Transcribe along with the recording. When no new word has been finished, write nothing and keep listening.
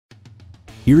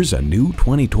Here's a new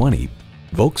 2020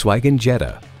 Volkswagen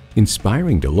Jetta.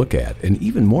 Inspiring to look at and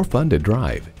even more fun to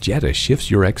drive, Jetta shifts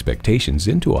your expectations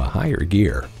into a higher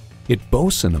gear. It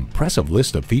boasts an impressive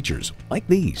list of features like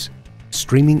these: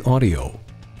 streaming audio,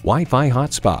 Wi-Fi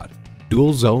hotspot,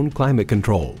 dual zone climate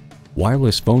control,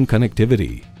 wireless phone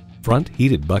connectivity, front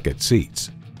heated bucket seats,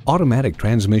 automatic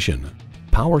transmission,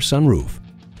 power sunroof,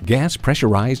 gas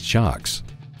pressurized shocks,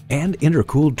 and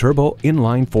intercooled turbo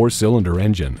inline 4-cylinder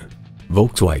engine.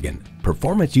 Volkswagen,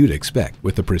 performance you'd expect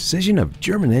with the precision of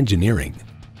German engineering.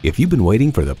 If you've been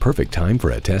waiting for the perfect time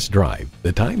for a test drive,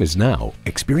 the time is now.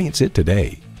 Experience it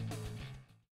today.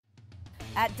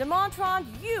 At DeMontrond,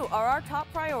 you are our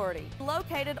top priority.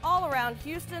 Located all around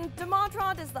Houston,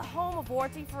 DeMontrond is the home of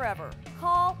warranty forever.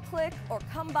 Call, click, or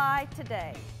come by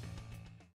today.